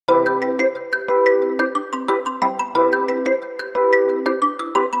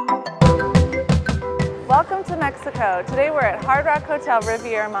Mexico. Today we're at Hard Rock Hotel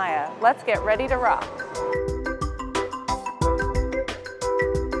Riviera Maya. Let's get ready to rock.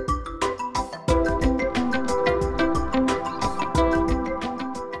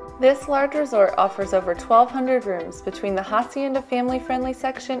 This large resort offers over 1,200 rooms between the Hacienda family-friendly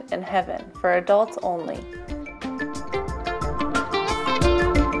section and Heaven for adults only.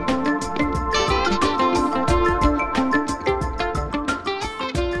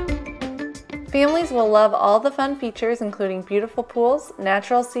 Families will love all the fun features, including beautiful pools,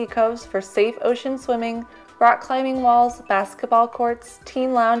 natural sea coves for safe ocean swimming, rock climbing walls, basketball courts,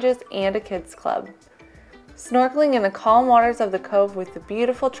 teen lounges, and a kids club. Snorkeling in the calm waters of the cove with the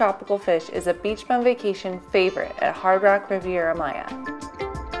beautiful tropical fish is a beach bum vacation favorite at Hard Rock Riviera Maya.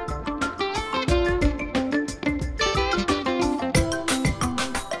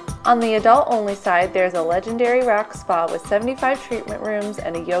 On the adult-only side, there's a legendary rock spa with 75 treatment rooms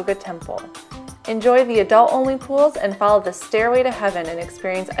and a yoga temple. Enjoy the adult-only pools and follow the stairway to heaven and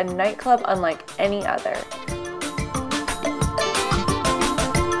experience a nightclub unlike any other.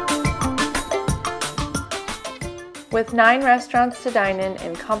 With 9 restaurants to dine in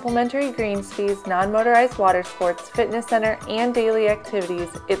and complimentary greens fees, non-motorized water sports, fitness center, and daily activities,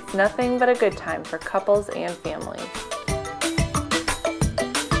 it's nothing but a good time for couples and families.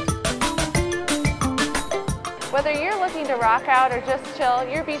 Whether you're looking to rock out or just chill,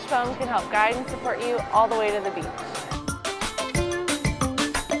 your beach bum can help guide and support you all the way to the beach.